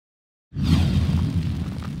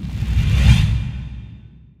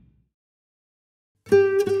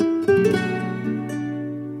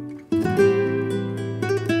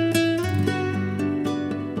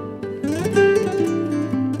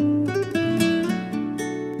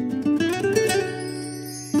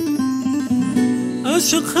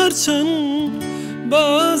عاشق هرچند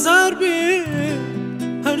بازار بێ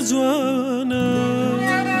هەر جوانە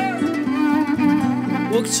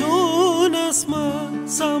وەک چۆن ئاسمان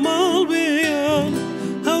ساماڵ بێیان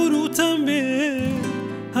هەوروتەم بێ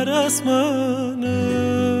هەر ئاسمانە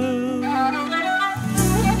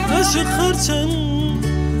عاشق هەرچەند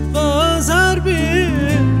بازار بێ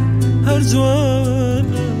هەر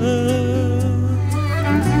جوانە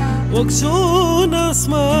وەک چۆن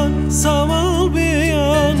ئاسمان ساماڵ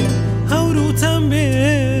بێیان هەوروتەم بێ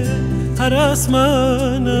هەر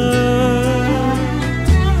ئاسمانە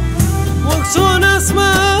وەک چۆن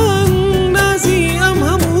ئاسمان نازی ئەم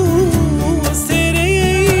هەموو ئەستێرەی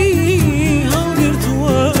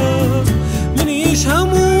هەڵگرتووە منیش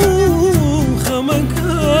هەموو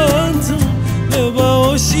خەمەکانتم لە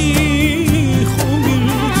باوەشی خۆم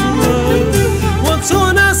گرتووە وەک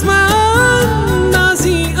چۆن ئاسمان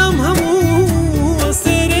نازی ئەم هەموو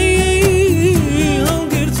ئەستێرەی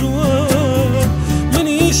هەڵگرتووە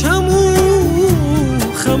منیش هەموو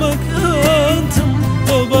خەمەکانتم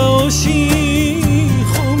لە باوەشی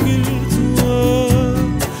خۆم گرتووە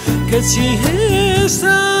کەچی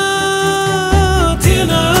هێشتا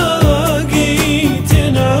تێناگەی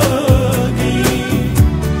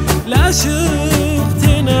لە عاشق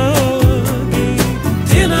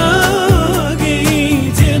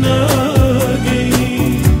تێناگەی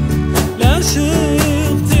لە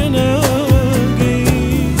عاشق تێناگەی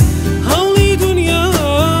هەڵی دونیا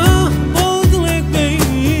بۆ دڵێک بەی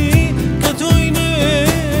کە تۆی نەوێ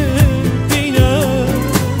پێی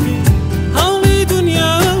ناگەی هەڵی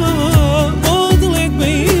دونیا بۆ دڵێک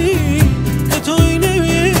بەی کە تۆی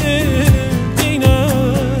نەوێ پێی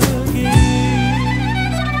ناگەی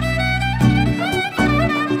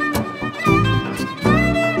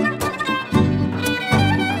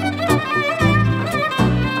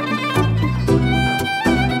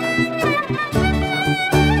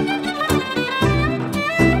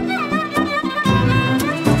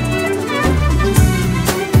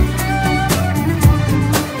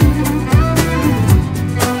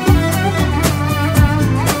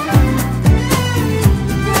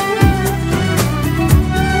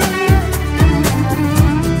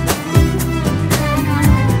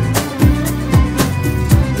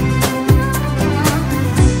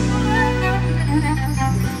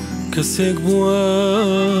کەسێک بووە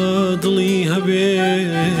دڵی هەبێ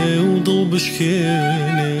و دڵ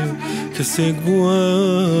بشکێنێ کەسێک بووە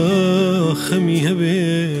خەمی هەبێ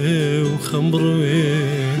و خەم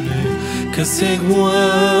بڕوێنێ کەسێک بووە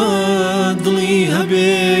دڵی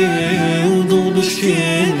هەبێ و دڵ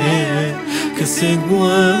بشکێنێ کەسێک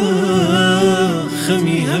بووە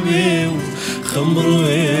خەمی هەبێ و خەم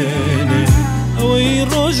بڕوێنێ ئەوەی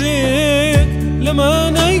ڕۆژێک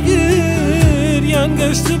لەمانای گریان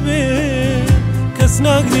گەشت بێ کەس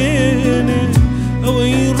ناگرێنێ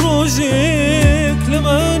ئەوەی ڕۆژێک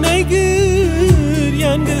لەمانای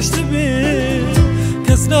گریان گەشت بێ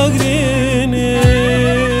کەس ناگرێنێ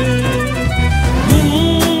من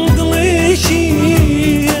دڵێکی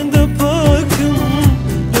هێندە پاکم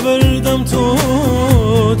لەبەردەم تۆ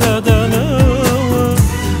دادانەوە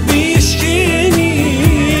بیشکێنی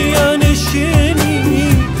یانەشکێنی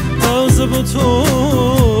تازە بە تۆ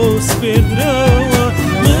سپێردراوە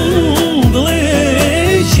من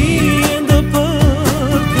دڵێکی هێندە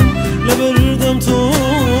پاکم لەبەردەم تۆ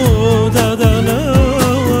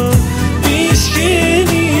دادانەوە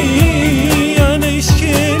بیشکێنی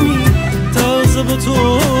یانەیشکێنی تازە بە تۆ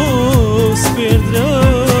سپێردراوە